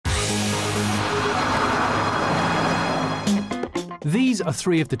These are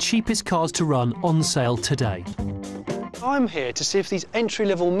 3 of the cheapest cars to run on sale today. I'm here to see if these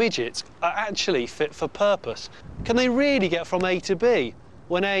entry-level midgets are actually fit for purpose. Can they really get from A to B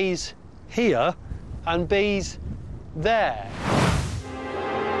when A's here and B's there?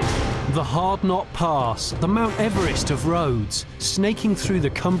 The Hardknott Pass, the Mount Everest of roads. Snaking through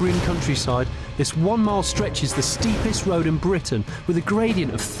the Cumbrian countryside, this 1-mile stretch is the steepest road in Britain with a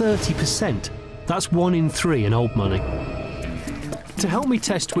gradient of 30%. That's 1 in 3 in old money. To help me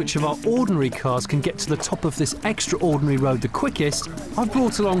test which of our ordinary cars can get to the top of this extraordinary road the quickest, I've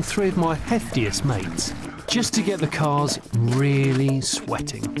brought along 3 of my heftiest mates, just to get the cars really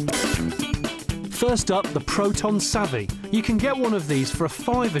sweating. First up, the Proton Savvy. You can get one of these for a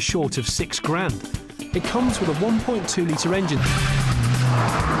fiver short of £6,000. It comes with a 1.2 litre engine.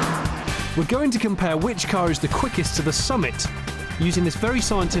 We're going to compare which car is the quickest to the summit, using this very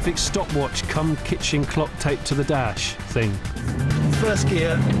scientific stopwatch come kitchen clock taped to the dash thing. First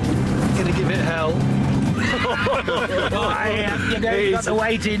gear, gonna give it hell. You've got the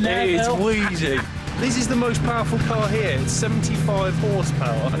weight in there. It's wheezy. This is the most powerful car here. It's 75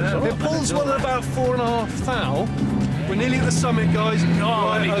 horsepower. It pulls one at about 4.5 thou. We're nearly at the summit, guys.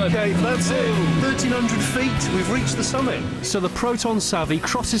 Right, okay, that's it. 1,300 feet. We've reached the summit. So the Proton Savvy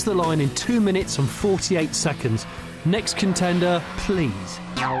crosses the line in 2 minutes and 48 seconds. Next contender, please.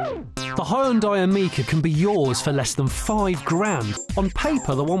 The Hyundai Amica can be yours for less than £5,000. On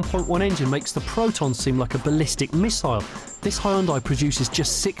paper, the 1.1 engine makes the Proton seem like a ballistic missile. This Hyundai produces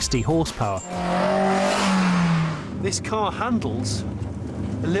just 60 horsepower. This car handles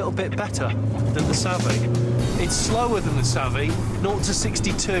a little bit better than the Savvy. It's slower than the Savvy. 0 to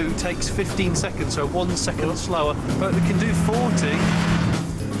 62 takes 15 seconds, so 1 second slower, but it can do 40.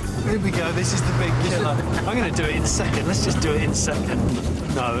 Here we go, this is the big killer. I'm going to do it in second. Let's just do it in second.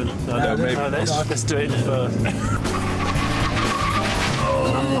 No, let's do it in first.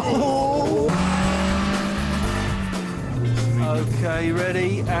 Okay,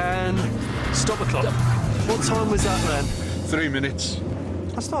 ready, and stop the clock. What time was that then? 3 minutes.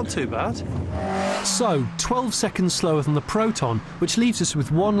 That's not too bad. So, 12 seconds slower than the Proton, which leaves us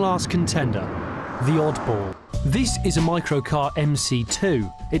with one last contender, the Oddball. This is a microcar MC2.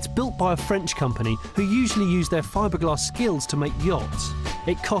 It's built by a French company who usually use their fiberglass skills to make yachts.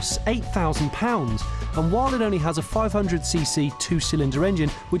 It costs £8,000, and while it only has a 500cc 2-cylinder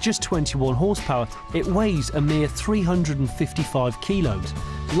engine with just 21 horsepower, it weighs a mere 355 kilos,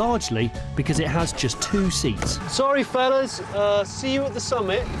 largely because it has just 2 seats. Sorry fellas, see you at the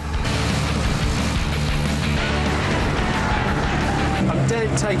summit. I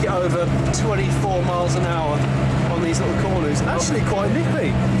daren't take it over 24 miles an hour on these little corners. Actually quite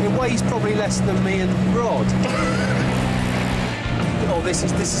nippy. It weighs probably less than me and Rod. Oh, this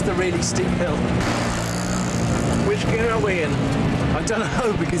is the really steep hill. Which gear are we in? I don't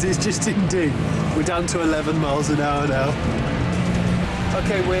know, because it's just in D. We're down to 11 miles an hour now.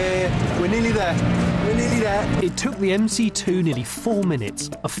 Okay, we're nearly there. We're nearly there. It took the MC2 nearly 4 minutes.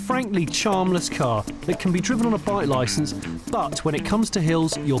 A frankly charmless car that can be driven on a bike licence, but when it comes to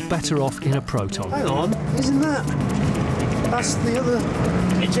hills, you're better off in a Proton. Hang on, isn't that? That's the other...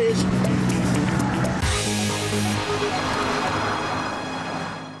 It is.